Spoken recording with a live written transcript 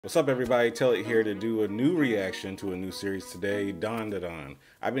What's up, everybody? Tellitlikeit here to do a new reaction to a new series today, Dandadan.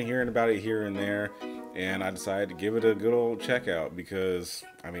 I've been hearing about it here and there, and I decided to give it a good old check out because,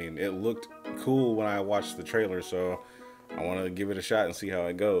 I mean, it looked cool when I watched the trailer, so I want to give it a shot and see how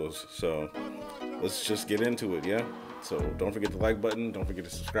it goes. So let's just get into it, yeah? So don't forget the like button, don't forget to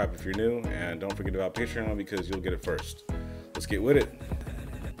subscribe if you're new, and don't forget about Patreon because you'll get it first. Let's get with it.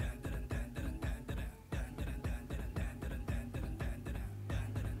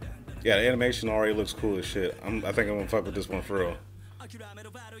 Yeah, the animation already looks cool as shit. I think I'm gonna fuck with this one for real.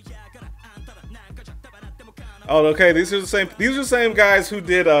 Oh, okay. These are the same. These are the same guys who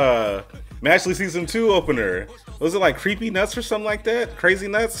did Matchley Season 2 opener. Was it like Creepy Nuts or something like that? Crazy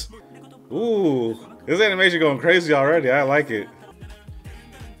Nuts? Ooh, this animation going crazy already. I like it.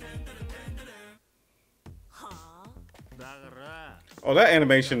 Oh, that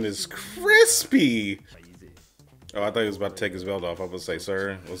animation is crispy. Oh, I thought he was about to take his belt off. I was about to say,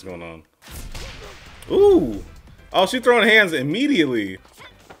 sir, what's going on? Ooh! Oh, she's throwing hands immediately.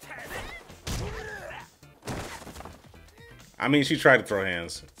 I mean, she tried to throw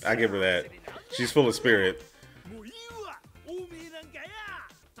hands. I give her that. She's full of spirit.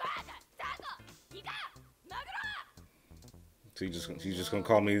 So she's just gonna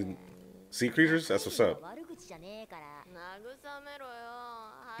call me sea creatures? That's what's up.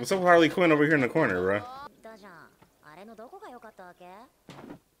 What's up, Harley Quinn over here in the corner, bro?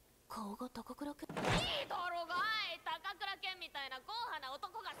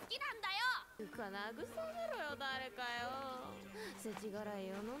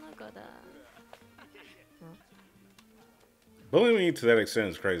 Bullying me to that extent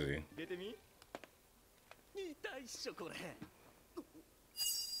is crazy.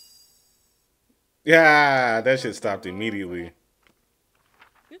 Yeah, that shit stopped immediately.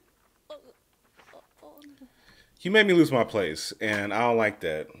 You made me lose my place, and I don't like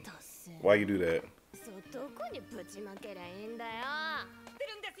that. Why you do that?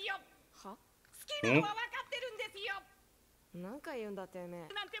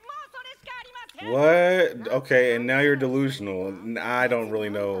 What? Okay, and now you're delusional. I don't really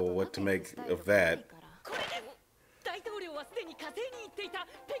know what to make of that.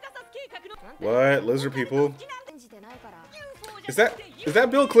 What? Lizard people? Is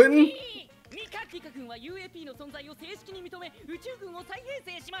that Bill Clinton?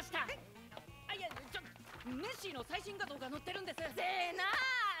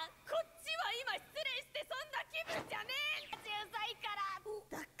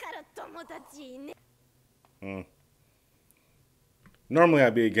 Normally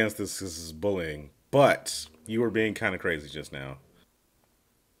I'd be against this because this is bullying, but you were being kind of crazy just now.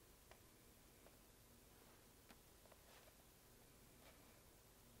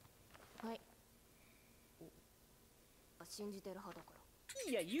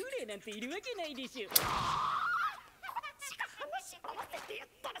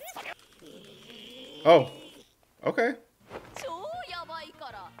 Oh, okay.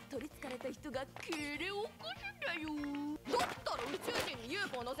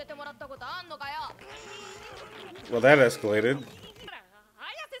 Well, that escalated.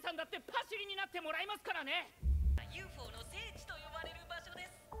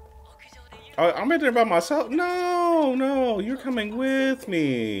 Oh, I'm in there by myself? No, no, you're coming with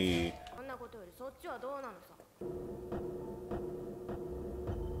me.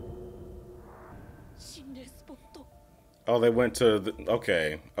 Oh, they went to the,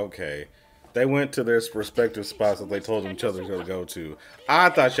 okay. They went to their respective spots that they told each other to go to. I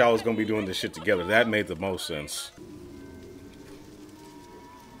thought y'all was gonna be doing this shit together. That made the most sense.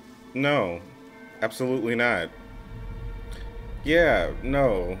 No, absolutely not. Yeah,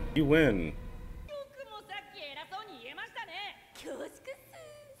 no, you win.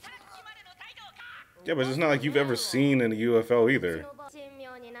 Yeah, but it's not like you've ever seen in a UFO either.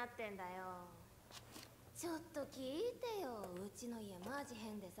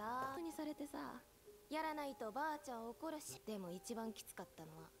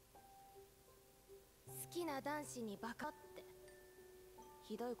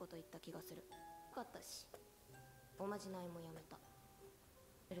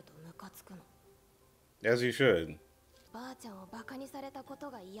 As you should.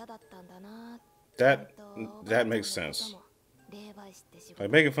 That makes sense. Like,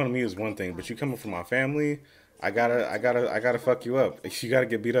 making fun of me is one thing, but you coming from my family, I gotta fuck you up. You gotta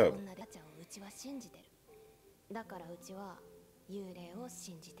get beat up.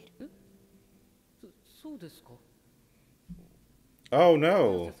 Oh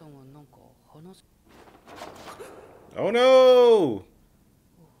no. Oh no!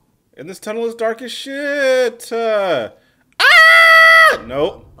 And this tunnel is dark as shit!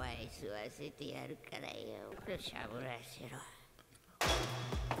 Nope.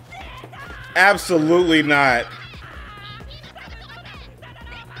 Absolutely not.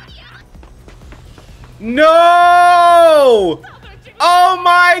 No! Oh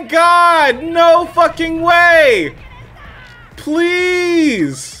my god! No fucking way!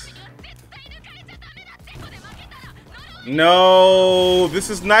 Please! No! This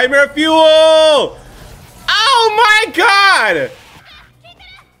is nightmare fuel! Oh my god!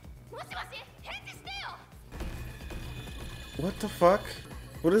 What the fuck?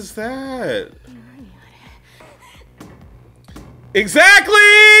 What is that? Exactly!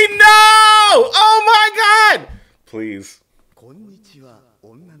 No! Oh my god! Please.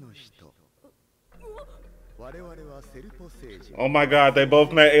 Oh my god, they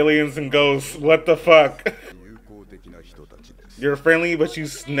both met aliens and ghosts. What the fuck? You're friendly, but you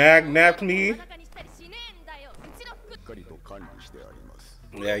napped me?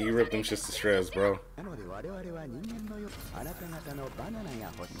 Yeah, you ripped them shits to shreds, bro.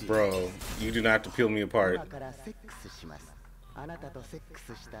 Bro, you do not have to peel me apart.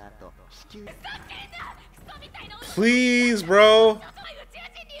 Please, bro.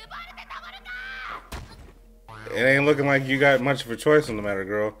 It ain't looking like you got much of a choice on the matter,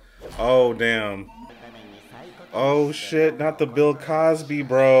 girl. Oh, damn. Oh, shit. Not the Bill Cosby,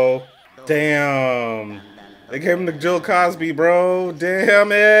 bro. Damn. They gave him the Jill Cosby, bro.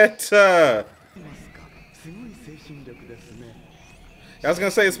 Damn it. I was going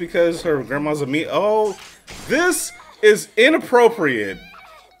to say it's because her grandma's a meat. Oh, this is inappropriate.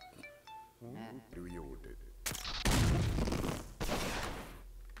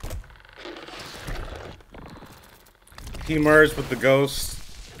 He merged with the ghost.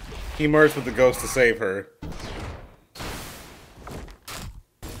 He merged with the ghost to save her.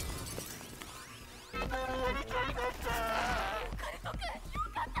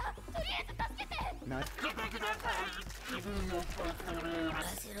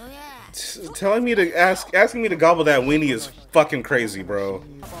 Telling me to asking me to gobble that weenie is fucking crazy, bro.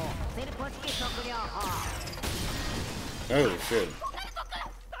 Oh shit.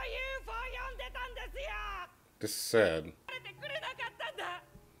 This is sad.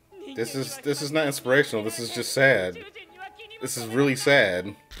 This is not inspirational. This is just sad. This is really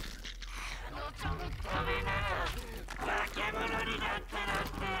sad.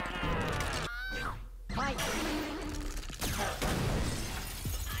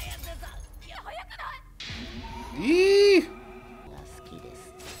 Eee!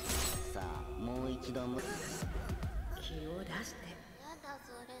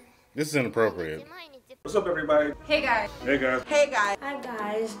 This is inappropriate. What's up, everybody? Hey guys. Hey guys. Hey guys. Hi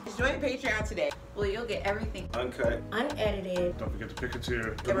guys. Join Patreon today. Well, you'll get everything Uncut. Unedited. Don't forget to pick a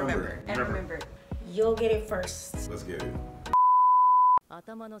tier. and remember. You'll get it first. Let's get it.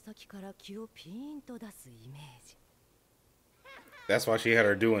 That's why she had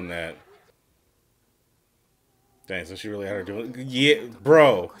her doing that. Dang, so she really had her doing. Yeah,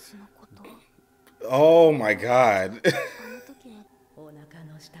 bro. Oh my god.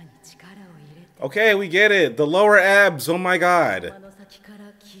 Okay, we get it. The lower abs. Oh my god.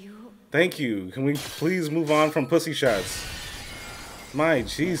 Thank you. Can we please move on from pussy shots? My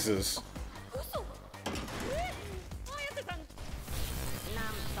Jesus.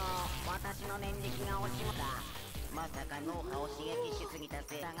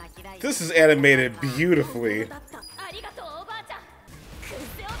 This is animated beautifully.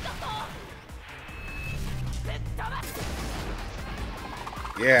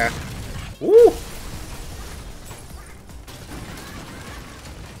 Yeah. Woo!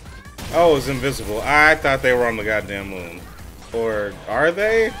 Oh, it's invisible. I thought they were on the goddamn moon. Or are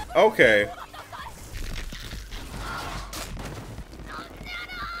they? Okay.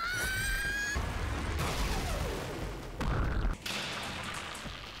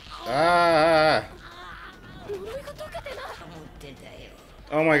 Ah.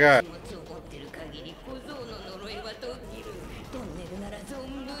 Oh my god.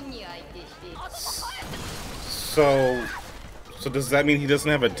 So does that mean he doesn't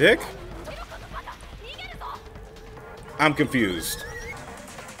have a dick? I'm confused.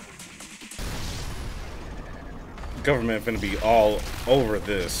 Government finna be all over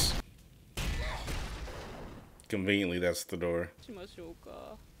this. Conveniently, that's the door.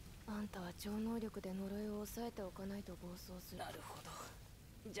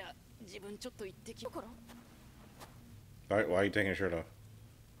 Why are you taking your shirt off?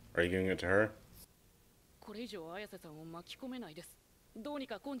 Are you giving it to her?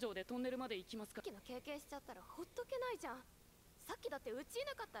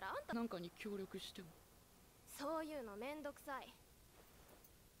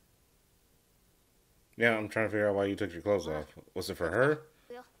 Yeah, I'm trying to figure out why you took your clothes off. Was it for her?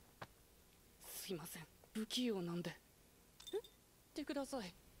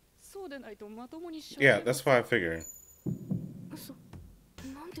 Yeah, that's why I figured.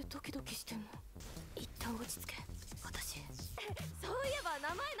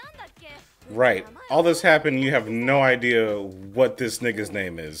 Right. All this happened, you have no idea what this nigga's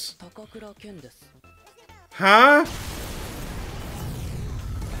name is. Huh?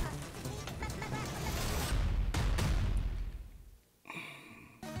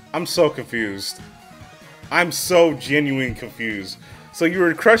 I'm so confused. I'm so genuinely confused. So you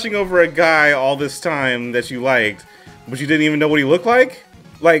were crushing over a guy all this time that you liked, but you didn't even know what he looked like?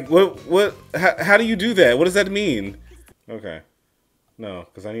 Like, how do you do that? What does that mean? Okay. No,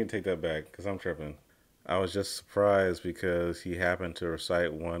 because I need to take that back, because I'm tripping. I was just surprised because he happened to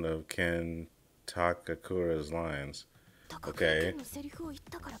recite one of Ken Takakura's lines. Okay.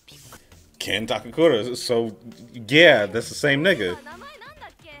 Ken Takakura, so yeah, that's the same nigga.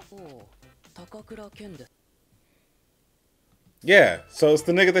 Yeah, so it's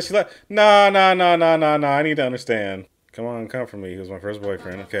the nigga that she like. Nah, I need to understand. Come on, come for me. He was my first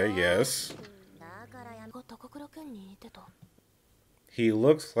boyfriend. Okay, yes. He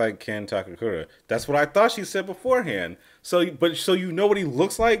looks like Ken Takakura. That's what I thought she said beforehand. So you know what he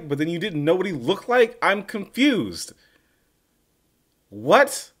looks like, but then you didn't know what he looked like? I'm confused.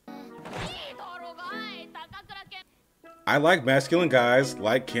 What? I like masculine guys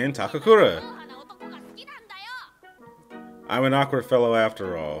like Ken Takakura. I'm an awkward fellow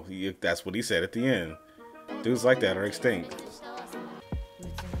after all. That's what he said at the end. Dudes like that are extinct.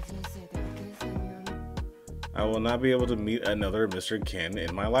 I will not be able to meet another Mr. Ken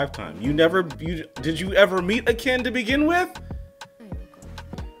in my lifetime. Did you ever meet a Ken to begin with?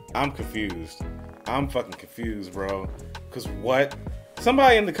 I'm confused. I'm fucking confused, bro. Cause what?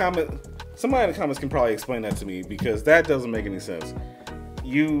 Somebody in the comments can probably explain that to me, because that doesn't make any sense.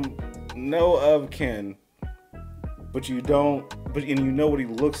 You know of Ken, but you know what he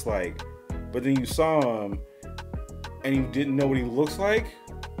looks like, but then you saw him and you didn't know what he looks like?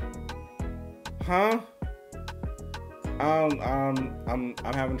 Huh? I'm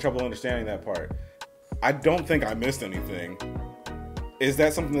having trouble understanding that part. I don't think I missed anything. Is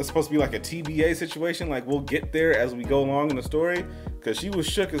that something that's supposed to be like a TBA situation? Like, we'll get there as we go along in the story? Because she was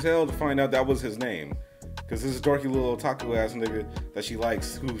shook as hell to find out that was his name. Because this dorky little otaku ass nigga that she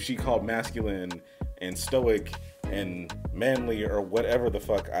likes, who she called masculine and stoic and manly or whatever the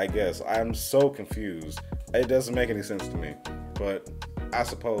fuck, I guess. I'm so confused. It doesn't make any sense to me. But I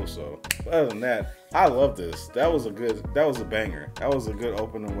suppose so. But other than that, I love this. That was a banger. That was a good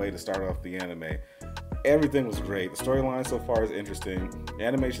opening way to start off the anime. Everything was great. The storyline so far is interesting. The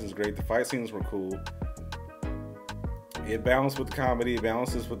animation is great. The fight scenes were cool. It balanced with the comedy. It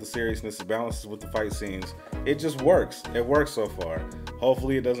balances with the seriousness. It balances with the fight scenes. It just works. It works so far.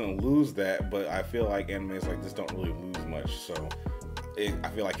 Hopefully it doesn't lose that, but I feel like animes like this don't really lose much. So I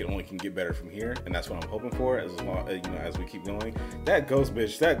feel like it only can get better from here, and that's what I'm hoping for as long as we keep going. That ghost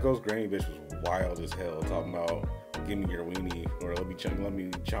granny bitch was wild as hell, talking about give me your weenie, or let me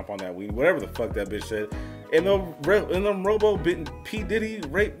chomp on that weenie, whatever the fuck that bitch said. And them robo P Diddy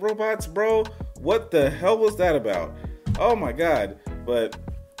rape robots, bro, what the hell was that about? Oh my god. But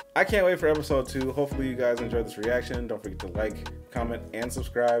I can't wait for episode 2. Hopefully you guys enjoyed this reaction. Don't forget to like, comment, and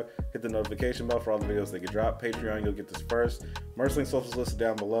subscribe. Hit the notification bell for all the videos that get dropped. Patreon, you'll get this first. Merch link socials listed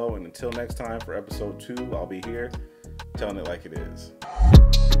down below. And until next time for episode 2, I'll be here telling it like it is.